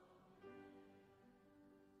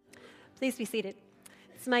Please be seated.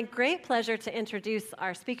 It's my great pleasure to introduce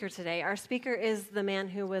our speaker today. Our speaker is the man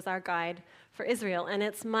who was our guide for Israel, and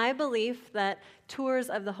it's my belief that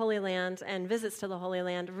tours of the Holy Land and visits to the Holy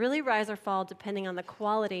Land really rise or fall depending on the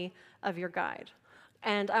quality of your guide.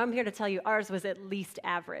 And I'm here to tell you ours was at least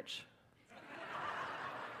average.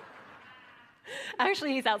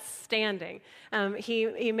 Actually, he's outstanding.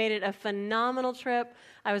 He made it a phenomenal trip.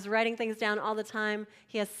 I was writing things down all the time.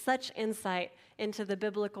 He has such insight into the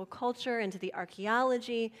biblical culture, into the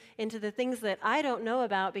archaeology, into the things that I don't know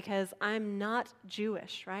about because I'm not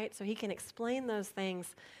Jewish, right? So he can explain those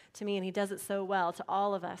things to me, and he does it so well to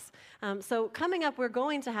all of us. So coming up, we're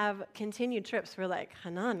going to have continued trips. We're like,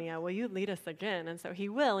 Hanania, will you lead us again? And so he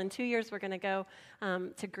will. In 2 years, we're going to go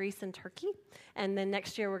to Greece and Turkey. And then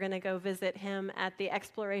next year, we're going to go visit him at the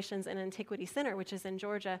Explorations and Antiquity Center, which is in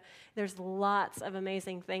Georgia. There's lots of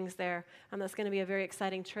amazing things there. That's going to be a very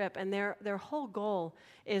exciting trip. And their whole goal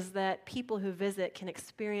is that people who visit can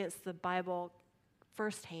experience the Bible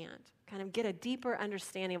firsthand, kind of get a deeper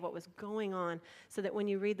understanding of what was going on so that when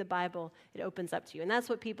you read the Bible, it opens up to you. And that's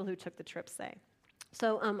what people who took the trip say.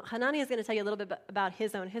 So Hanani is going to tell you a little bit about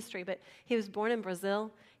his own history, but he was born in Brazil.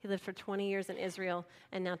 He lived for 20 years in Israel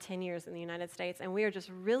and now 10 years in the United States. And we are just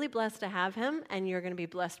really blessed to have him, and you're going to be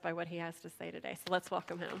blessed by what he has to say today. So let's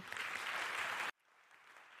welcome him.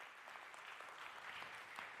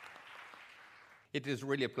 It is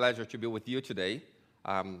really a pleasure to be with you today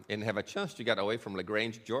and have a chance to get away from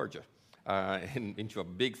LaGrange, Georgia, and into a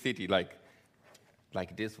big city like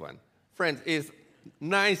this one. Friends, it's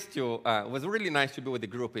nice to was really nice to be with the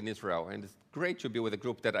group in Israel, and it's great to be with a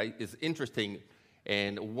group that is interesting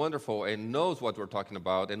and wonderful and knows what we're talking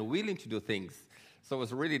about and willing to do things. So it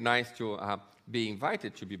was really nice to be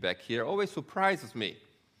invited to be back here. Always surprises me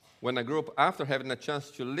when a group, after having a chance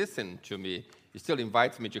to listen to me, still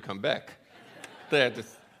invites me to come back.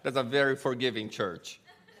 That's a very forgiving church.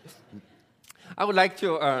 I would like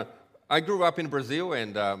to, I grew up in Brazil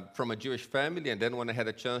and from a Jewish family, and then when I had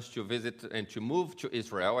a chance to visit and to move to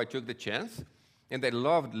Israel, I took the chance, and I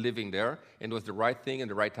loved living there, and it was the right thing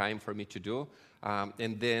and the right time for me to do.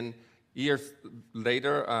 And then years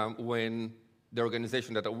later, when the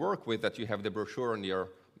organization that I work with, that you have the brochure on your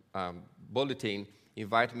bulletin,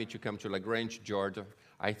 invited me to come to LaGrange, Georgia,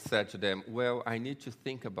 I said to them, well, I need to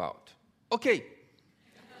think about. Okay.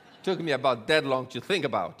 Took me about that long to think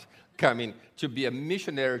about coming to be a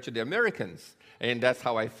missionary to the Americans. And that's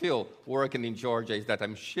how I feel working in Georgia, is that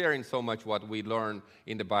I'm sharing so much what we learn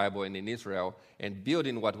in the Bible and in Israel and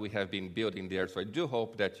building what we have been building there. So I do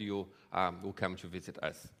hope that you will come to visit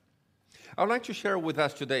us. I would like to share with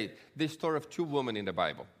us today the story of two women in the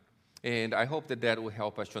Bible. And I hope that will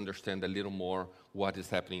help us to understand a little more what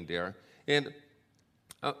is happening there. And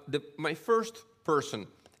my first person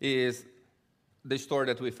is the story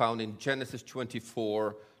that we found in Genesis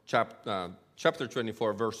 24, chapter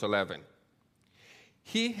 24, verse 11.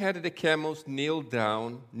 He had the camels kneel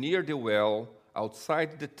down near the well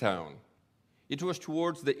outside the town. It was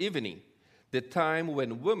towards the evening, the time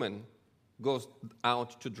when women goes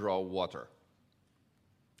out to draw water.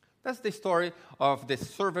 That's the story of the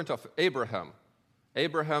servant of Abraham.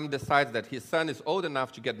 Abraham decides that his son is old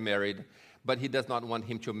enough to get married, but he does not want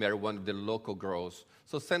him to marry one of the local girls.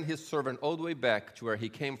 So send his servant all the way back to where he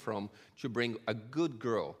came from to bring a good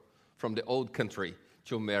girl from the old country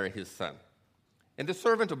to marry his son. And the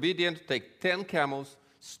servant, obedient, take 10 camels,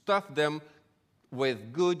 stuff them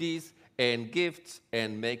with goodies and gifts,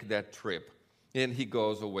 and make that trip. And he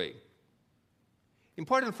goes away.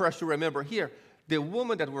 Important for us to remember here, the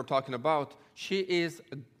woman that we're talking about, she is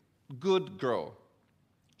a good girl.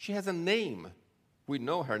 She has a name. We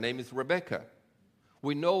know her name is Rebecca.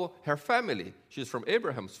 We know her family. She's from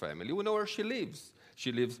Abraham's family. We know where she lives.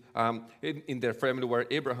 She lives in their family where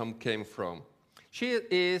Abraham came from. She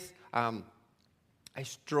is a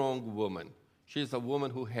strong woman. She is a woman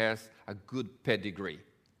who has a good pedigree.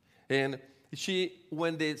 And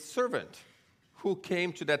when the servant who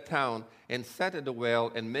came to that town and sat at the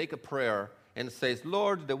well and make a prayer and says,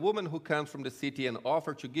 Lord, the woman who comes from the city and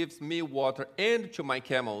offers to give me water and to my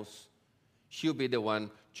camels, she'll be the one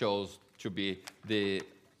chose to be the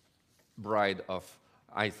bride of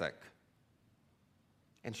Isaac.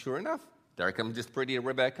 And sure enough, there comes this pretty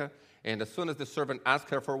Rebecca, and as soon as the servant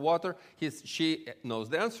asks her for water, she knows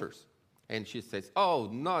the answers. And she says, oh,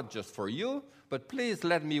 not just for you, but please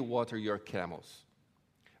let me water your camels.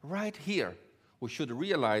 Right here, we should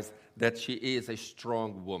realize that she is a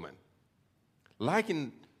strong woman. Like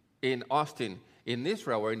in Austin, in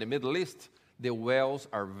Israel, or in the Middle East, the wells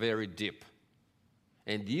are very deep.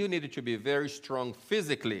 And you needed to be very strong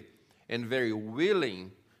physically and very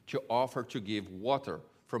willing to offer to give water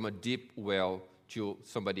from a deep well to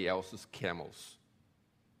somebody else's camels?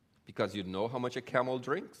 Because you know how much a camel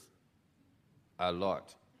drinks? A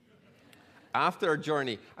lot. After a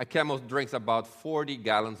journey, a camel drinks about 40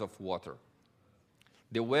 gallons of water.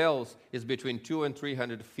 The wells is between 200 and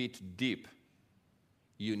 300 feet deep.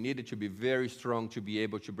 You needed to be very strong to be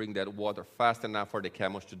able to bring that water fast enough for the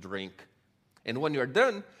camels to drink. And when you're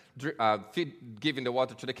done giving the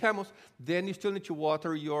water to the camels, then you still need to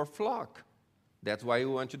water your flock. That's why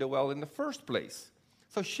you went to the well in the first place.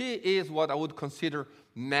 So she is what I would consider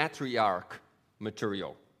matriarch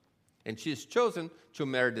material. And she is chosen to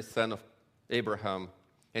marry the son of Abraham,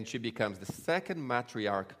 and she becomes the second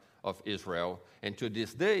matriarch of Israel. And to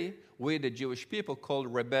this day, we, the Jewish people, call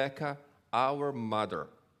Rebekah our mother,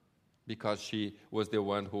 because she was the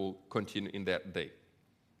one who continued in that day.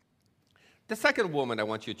 The second woman I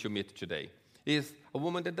want you to meet today is a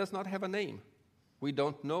woman that does not have a name. We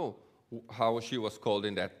don't know how she was called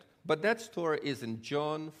in that. But that story is in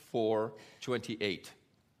John 4:28,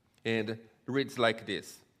 and reads like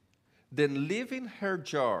this. Then leaving her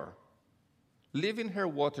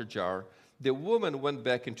water jar, the woman went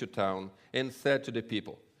back into town and said to the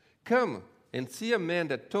people, "Come and see a man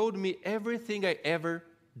that told me everything I ever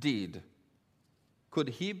did. Could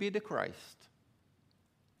he be the Christ?"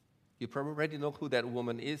 You probably already know who that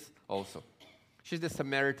woman is also. She's the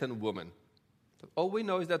Samaritan woman. All we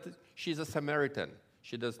know is that she's a Samaritan.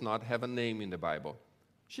 She does not have a name in the Bible.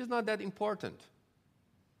 She's not that important.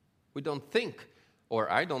 We don't think,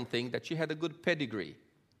 or I don't think, that she had a good pedigree.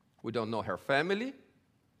 We don't know her family.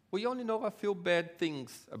 We only know a few bad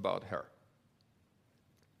things about her.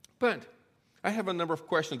 But I have a number of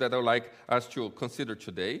questions that I would like us to consider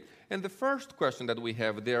today. And the first question that we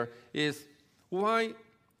have there is, why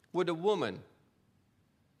would a woman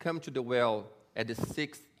come to the well at the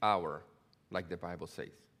 6th hour, like the Bible says?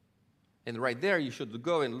 And right there, you should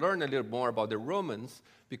go and learn a little more about the Romans,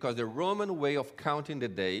 because the Roman way of counting the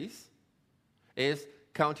days is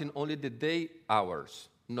counting only the day hours,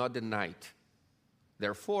 not the night.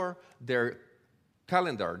 Therefore, their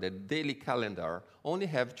calendar, the daily calendar, only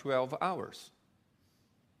have 12 hours.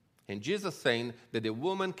 And Jesus saying that the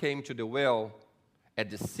woman came to the well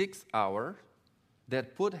at the 6th hour,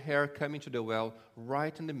 that put her coming to the well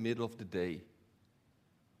right in the middle of the day.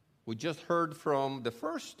 We just heard from the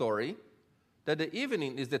first story that the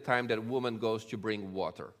evening is the time that a woman goes to bring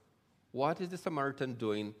water. What is the Samaritan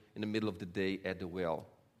doing in the middle of the day at the well?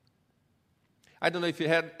 I don't know if you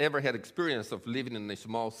ever had experience of living in a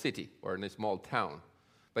small city or in a small town,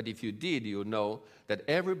 but if you did, you know that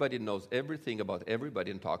everybody knows everything about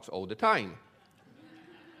everybody and talks all the time.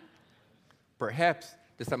 Perhaps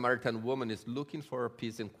the Samaritan woman is looking for a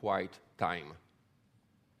peace and quiet time.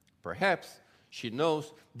 Perhaps she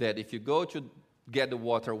knows that if you go to get the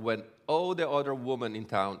water when all the other women in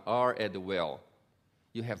town are at the well,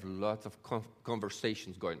 you have lots of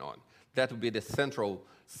conversations going on. That would be the central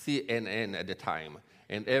CNN at the time,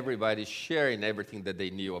 and everybody's sharing everything that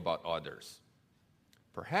they knew about others.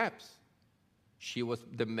 Perhaps she was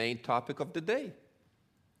the main topic of the day.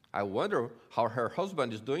 I wonder how her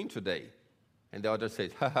husband is doing today. And the other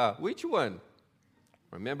says, haha, which one?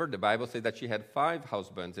 Remember, the Bible says that she had 5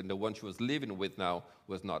 husbands, and the one she was living with now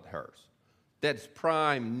was not hers. That's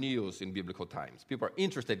prime news in biblical times. People are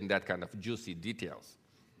interested in that kind of juicy details.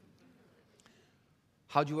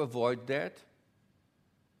 How do you avoid that?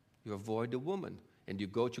 You avoid the woman, and you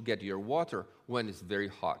go to get your water when it's very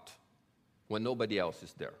hot, when nobody else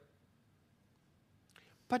is there.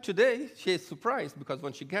 But today, she is surprised because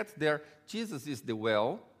when she gets there, Jesus is the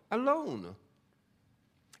well alone.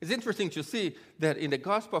 It's interesting to see that in the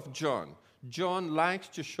Gospel of John, John likes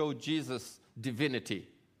to show Jesus' divinity.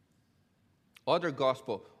 Other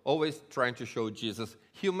Gospel always trying to show Jesus'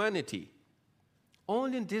 humanity.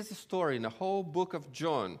 Only in this story, in the whole book of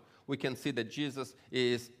John, we can see that Jesus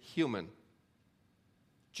is human.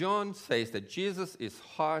 John says that Jesus is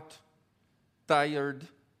hot, tired,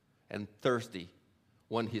 and thirsty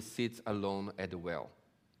when he sits alone at the well.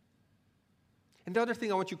 And the other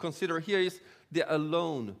thing I want you to consider here is the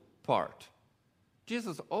alone part.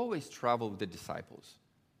 Jesus always traveled with the disciples.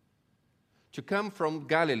 To come from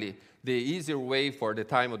Galilee, the easier way for the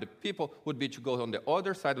time of the people would be to go on the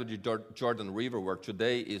other side of the Jordan River, where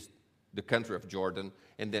today is the country of Jordan,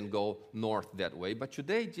 and then go north that way. But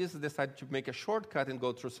today, Jesus decided to make a shortcut and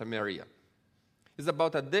go through Samaria. It's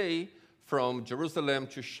about a day from Jerusalem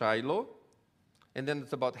to Shiloh, and then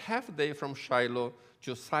it's about half a day from Shiloh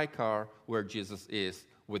to Sychar, where Jesus is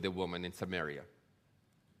with the woman in Samaria.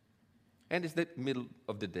 And it's the middle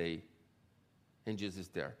of the day, and Jesus is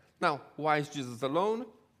there. Now, why is Jesus alone?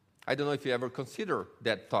 I don't know if you ever consider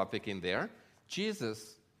that topic in there.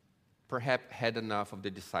 Jesus perhaps had enough of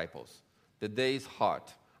the disciples. The day is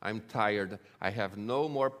hot. I'm tired. I have no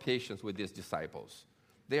more patience with these disciples.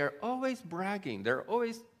 They are always bragging. They're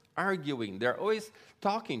always arguing. They're always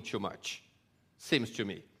talking too much, seems to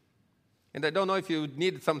me. And I don't know if you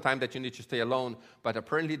need some time that you need to stay alone, but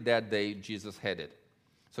apparently that day Jesus had it.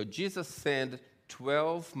 So Jesus sent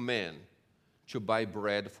 12 men to buy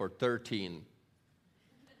bread for 13.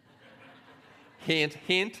 Hint,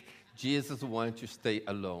 hint, Jesus wants to stay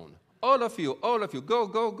alone. All of you, go,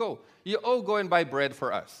 go, go. You all go and buy bread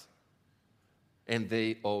for us. And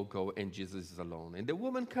they all go, and Jesus is alone. And the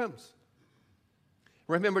woman comes.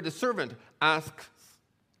 Remember, the servant asks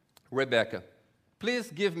Rebecca, please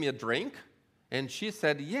give me a drink. And she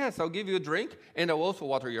said, yes, I'll give you a drink, and I'll also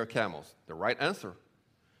water your camels. The right answer.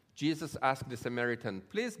 Jesus asked the Samaritan,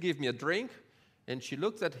 please give me a drink. And she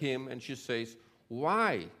looks at him and she says,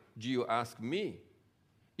 why do you ask me?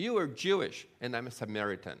 You are Jewish, and I'm a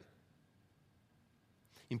Samaritan.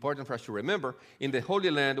 Important for us to remember, in the Holy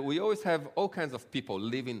Land, we always have all kinds of people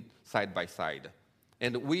living side by side.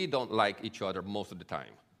 And we don't like each other most of the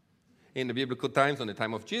time. In the biblical times, on the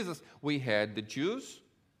time of Jesus, we had the Jews,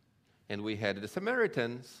 and we had the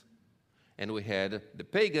Samaritans, and we had the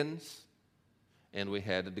pagans, and we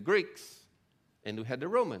had the Greeks, and we had the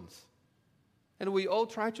Romans. And we all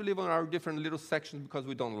try to live on our different little sections because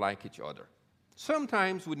we don't like each other.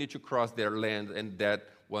 Sometimes we need to cross their land, and that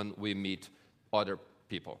when we meet other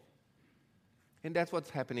people. And that's what's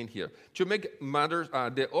happening here. To make matters,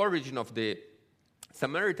 the origin of the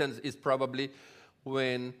Samaritans is probably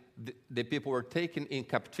when the people were taken in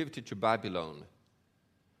captivity to Babylon.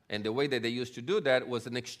 And the way that they used to do that was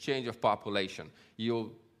an exchange of population.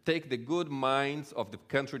 You take the good minds of the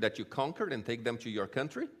country that you conquered and take them to your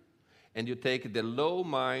country, and you take the low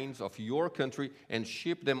minds of your country and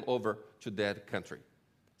ship them over to that country.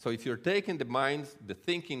 So if you're taking the minds, the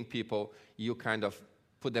thinking people, you kind of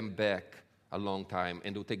put them back a long time,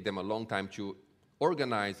 and it will take them a long time to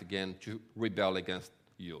organize again, to rebel against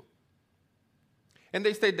you. And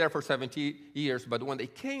they stayed there for 70 years, but when they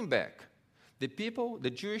came back, the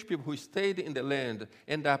Jewish people who stayed in the land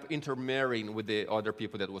end up intermarrying with the other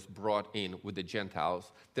people that was brought in, with the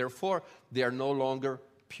Gentiles. Therefore, they are no longer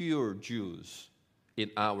pure Jews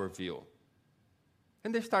in our view.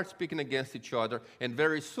 And they start speaking against each other, and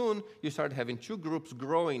very soon you start having two groups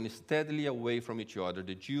growing steadily away from each other,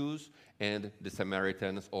 the Jews and the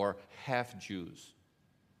Samaritans, or half-Jews.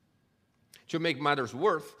 To make matters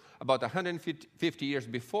worse, about 150 years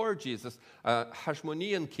before Jesus, a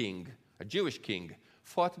Hashmonean king, a Jewish king,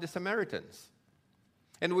 fought the Samaritans.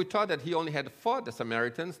 And we thought that he only had fought the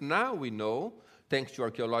Samaritans. Now we know, thanks to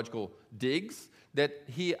archaeological digs, that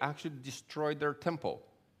he actually destroyed their temple.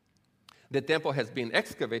 The temple has been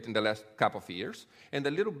excavated in the last couple of years, and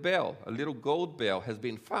a little bell, a little gold bell, has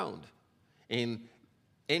been found. In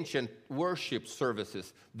ancient worship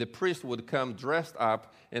services, the priest would come dressed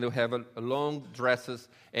up, and they would have long dresses,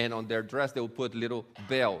 and on their dress they would put little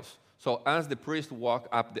bells. So as the priest walked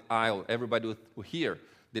up the aisle, everybody would hear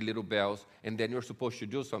the little bells, and then you're supposed to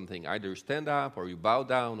do something. Either you stand up, or you bow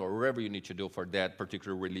down, or whatever you need to do for that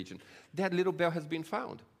particular religion. That little bell has been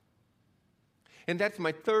found. And that's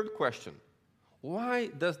my third question. Why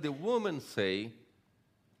does the woman say,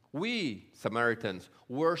 we, Samaritans,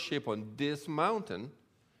 worship on this mountain,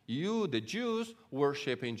 you, the Jews,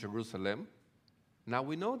 worship in Jerusalem? Now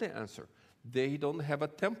we know the answer. They don't have a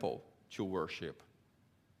temple to worship.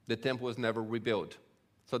 The temple was never rebuilt.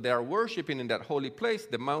 So they are worshiping in that holy place,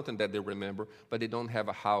 the mountain that they remember, but they don't have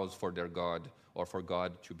a house for their God or for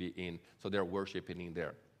God to be in. So they're worshiping in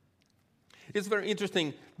there. It's very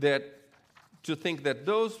interesting to think that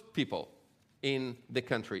those people in the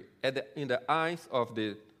country, in the eyes of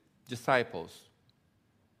the disciples,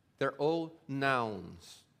 they're all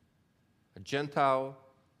nouns. A Gentile,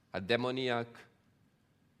 a demoniac,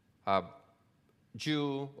 a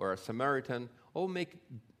Jew, or a Samaritan, all make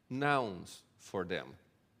nouns for them.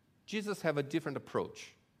 Jesus have a different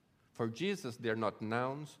approach. For Jesus, they're not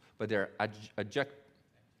nouns, but they're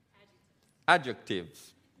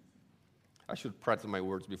adjectives. I should practice my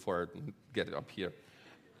words before I get it up here.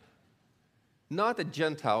 Not a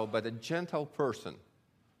Gentile, but a Gentile person.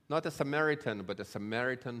 Not a Samaritan, but a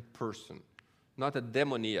Samaritan person. Not a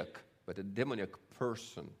demoniac, but a demoniac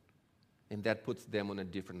person. And that puts them on a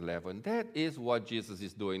different level. And that is what Jesus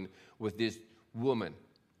is doing with this woman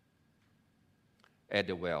at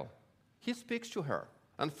the well. He speaks to her.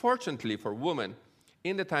 Unfortunately for women,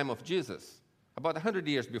 in the time of Jesus, about 100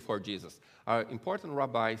 years before Jesus, our important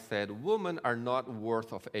rabbi said, women are not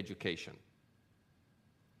worth of education.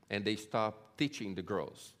 And they stopped teaching the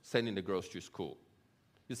girls, sending the girls to school.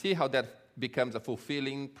 You see how that becomes a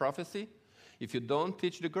fulfilling prophecy. If you don't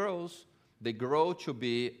teach the girls, they grow to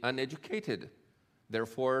be uneducated.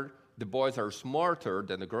 Therefore, the boys are smarter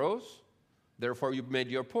than the girls. Therefore, you've made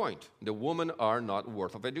your point. The women are not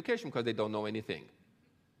worth of education because they don't know anything.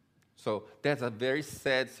 So that's a very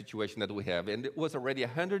sad situation that we have. And it was already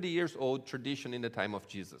 100 years old tradition in the time of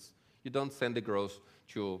Jesus. You don't send the girls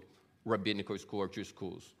to rabbinical school or to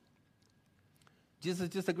schools. Jesus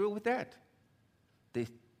disagreed with that. The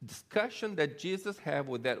discussion that Jesus had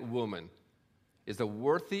with that woman is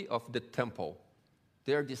worthy of the temple.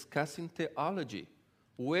 They are discussing theology.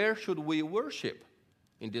 Where should we worship?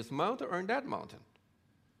 In this mountain or in that mountain?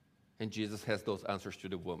 And Jesus has those answers to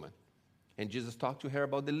the woman. And Jesus talked to her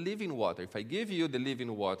about the living water. If I give you the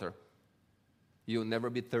living water, you'll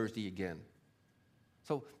never be thirsty again.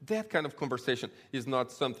 So that kind of conversation is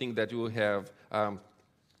not something that you have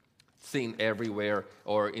seen everywhere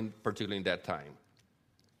or particularly in that time.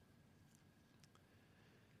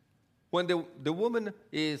 When the woman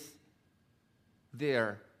is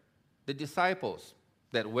there, the disciples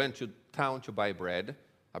that went to town to buy bread,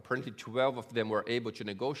 apparently 12 of them were able to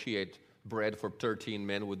negotiate bread for 13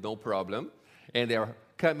 men with no problem, and they are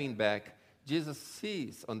coming back. Jesus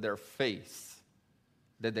sees on their face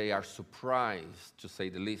that they are surprised, to say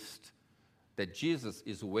the least, that Jesus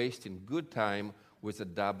is wasting good time with a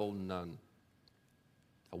double nun,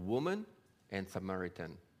 a woman and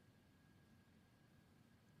Samaritan.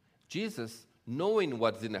 Jesus, knowing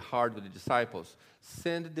what's in the heart of the disciples,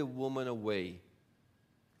 sent the woman away.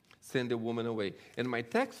 Send the woman away. And my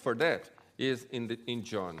text for that is in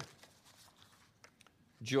John.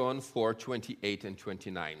 John 4:28 and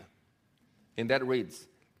 29. And that reads,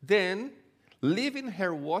 "Then, leaving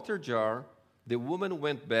her water jar, the woman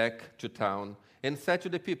went back to town and said to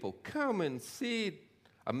the people, 'Come and see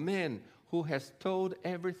a man who has told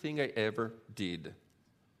everything I ever did.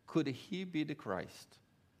 Could he be the Christ?'"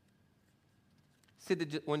 See,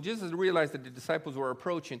 when Jesus realized that the disciples were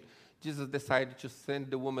approaching, Jesus decided to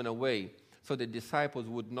send the woman away so the disciples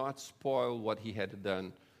would not spoil what he had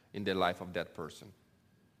done in the life of that person.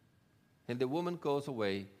 And the woman goes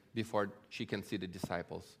away before she can see the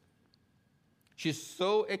disciples. She's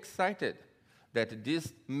so excited that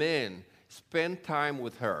this man spent time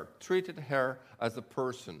with her, treated her as a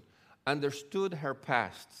person, understood her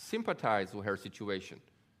past, sympathized with her situation,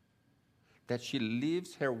 that she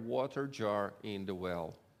leaves her water jar in the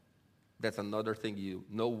well. That's another thing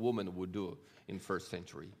no woman would do in first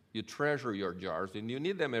century. You treasure your jars, and you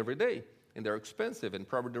need them every day, and they're expensive, and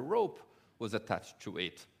probably the rope was attached to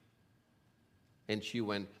it. And she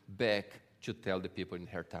went back to tell the people in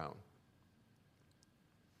her town.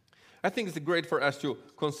 I think it's great for us to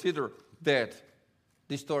consider that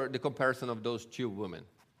the comparison of those two women.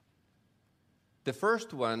 The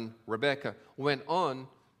first one, Rebecca, went on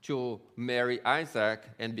to marry Isaac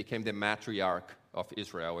and became the matriarch of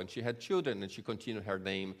Israel. And she had children, and she continued her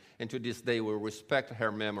name. And to this day, we respect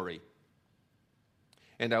her memory.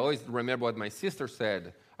 And I always remember what my sister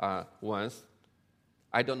said once.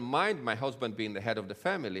 "I don't mind my husband being the head of the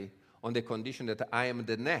family on the condition that I am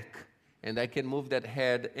the neck, and I can move that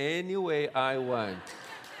head any way I want."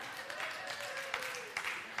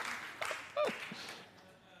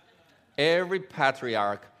 Every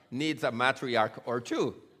patriarch needs a matriarch or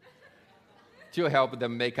two to help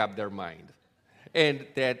them make up their mind. And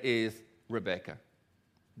that is Rebecca.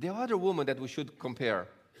 The other woman that we should compare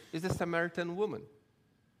is the Samaritan woman.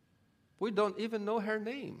 We don't even know her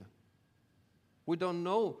name. We don't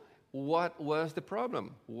know what was the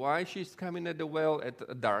problem, why she's coming at the well at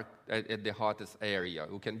the hottest area.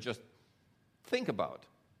 We can just think about.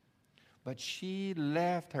 But she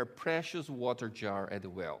left her precious water jar at the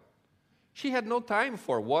well. She had no time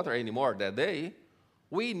for water anymore that day.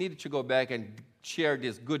 We needed to go back and share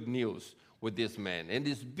this good news with this man. And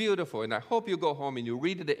it's beautiful, and I hope you go home and you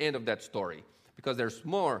read the end of that story, because there's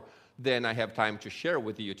more than I have time to share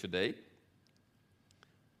with you today.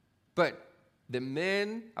 But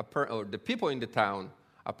the people in the town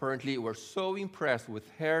apparently were so impressed with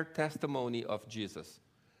her testimony of Jesus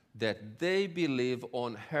that they believe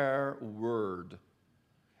on her word.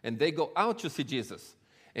 And they go out to see Jesus.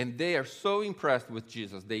 And they are so impressed with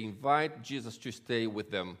Jesus, they invite Jesus to stay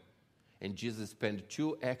with them. And Jesus spent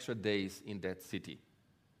 2 extra days in that city.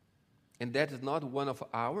 And that is not one of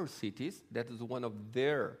our cities, that is one of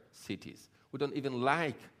their cities. We don't even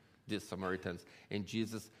like these Samaritans. And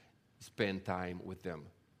Jesus spent time with them.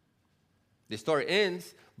 The story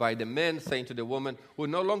ends by the man saying to the woman, "We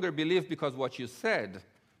no longer believe because what you said,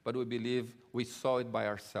 but we believe we saw it by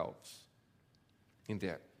ourselves." In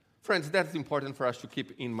that. Friends, that's important for us to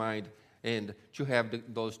keep in mind and to have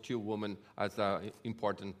those two women as an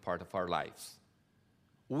important part of our lives.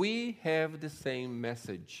 We have the same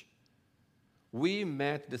message. We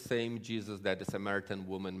met the same Jesus that the Samaritan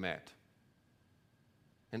woman met.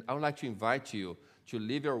 And I would like to invite you to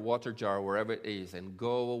leave your water jar wherever it is and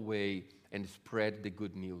go away and spread the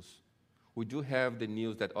good news. We do have the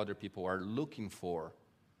news that other people are looking for.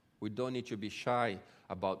 We don't need to be shy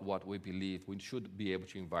about what we believe. We should be able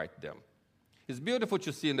to invite them. It's beautiful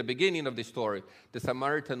to see in the beginning of the story the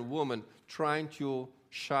Samaritan woman trying to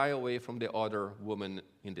shy away from the other woman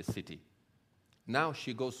in the city. Now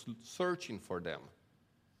she goes searching for them.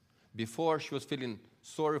 Before she was feeling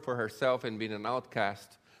sorry for herself and being an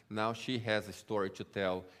outcast. Now she has a story to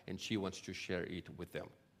tell and she wants to share it with them.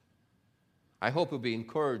 I hope you'll be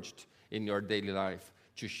encouraged in your daily life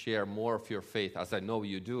to share more of your faith, as I know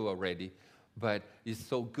you do already, but it's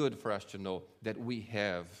so good for us to know that we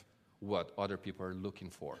have what other people are looking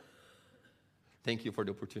for. Thank you for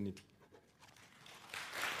the opportunity.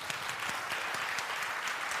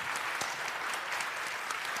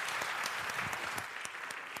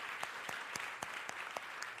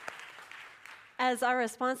 As our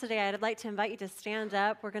response today, I'd like to invite you to stand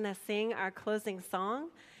up. We're going to sing our closing song.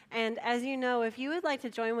 And as you know, if you would like to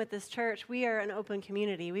join with this church, we are an open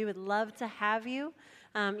community. We would love to have you.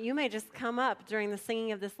 You may just come up during the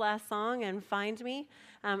singing of this last song and find me.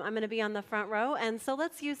 I'm going to be on the front row. And so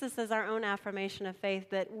let's use this as our own affirmation of faith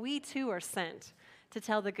that we too are sent to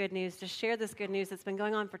tell the good news, to share this good news that's been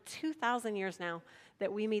going on for 2,000 years now,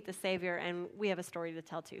 that we meet the Savior and we have a story to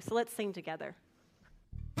tell too. So let's sing together.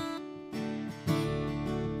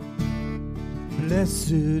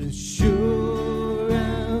 Blessed assurance,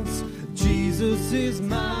 Jesus is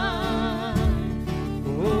mine.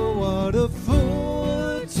 Oh, what a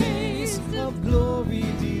foretaste of glory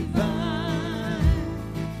divine.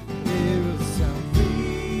 Heir of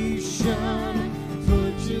salvation,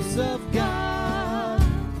 purchase of God,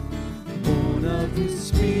 born of His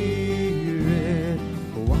Spirit,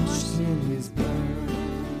 washed in His blood.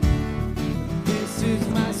 This is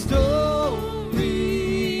my story.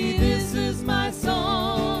 My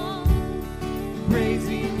song,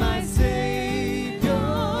 praising my Savior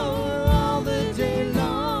all the day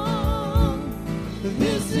long.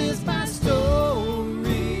 This is my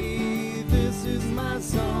story, this is my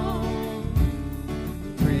song,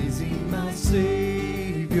 praising my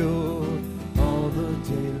Savior all the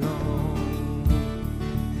day long.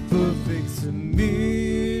 Perfect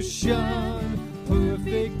submission,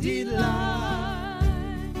 perfect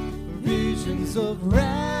delight, visions of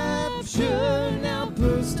now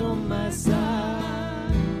burst on my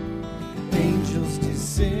side. Angels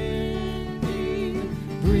descending,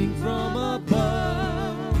 bring from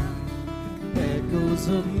above echoes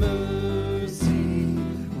of mercy,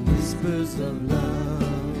 whispers of love.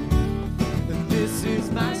 And this is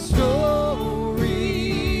my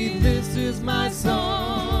story, this is my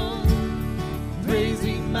song,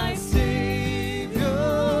 praising my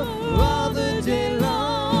Savior all the day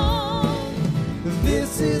long.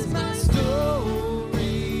 This is my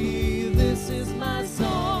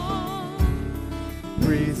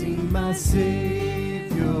praising my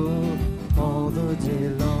Savior all the day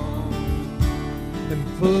long. In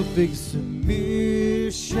perfect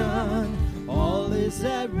submission, all is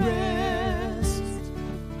at rest.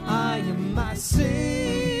 I am my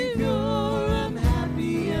Savior, I'm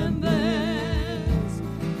happy and blessed.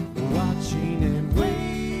 Watching and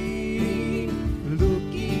waiting,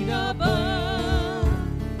 looking above,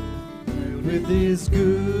 with His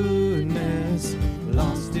goodness,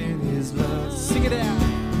 lost in His love. Sing it out.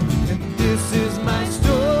 And this is my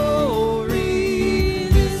story,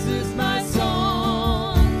 this is my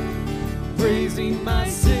song, praising my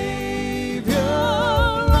Savior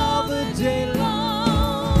all the day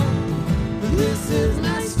long. This is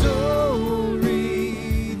my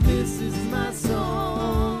story, this is my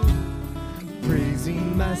song,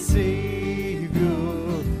 praising my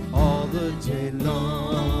Savior all the day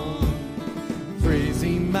long.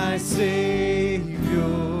 Praising my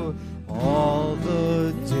Savior all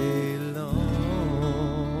the day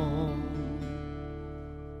long.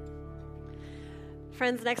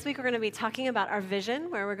 Friends, next week we're going to be talking about our vision,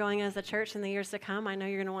 where we're going as a church in the years to come. I know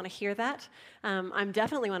you're going to want to hear that. I'm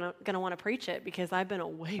definitely going to want to preach it because I've been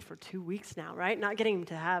away for 2 weeks now, right? Not getting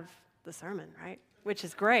to have the sermon, right? Which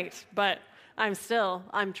is great, but I'm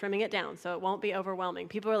trimming it down so it won't be overwhelming.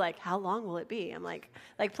 People are like, how long will it be? I'm like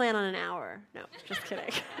plan on an hour. No, just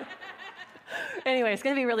kidding. Anyway, it's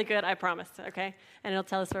going to be really good, I promise, okay? And it'll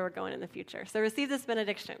tell us where we're going in the future. So receive this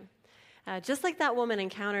benediction. Just like that woman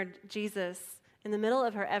encountered Jesus in the middle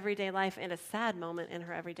of her everyday life and a sad moment in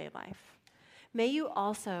her everyday life, May you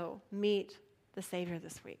also meet the Savior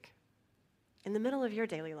this week in the middle of your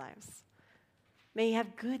daily lives. May he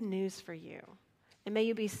have good news for you. And may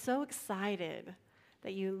you be so excited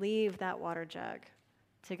that you leave that water jug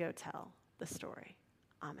to go tell the story.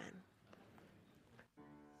 Amen.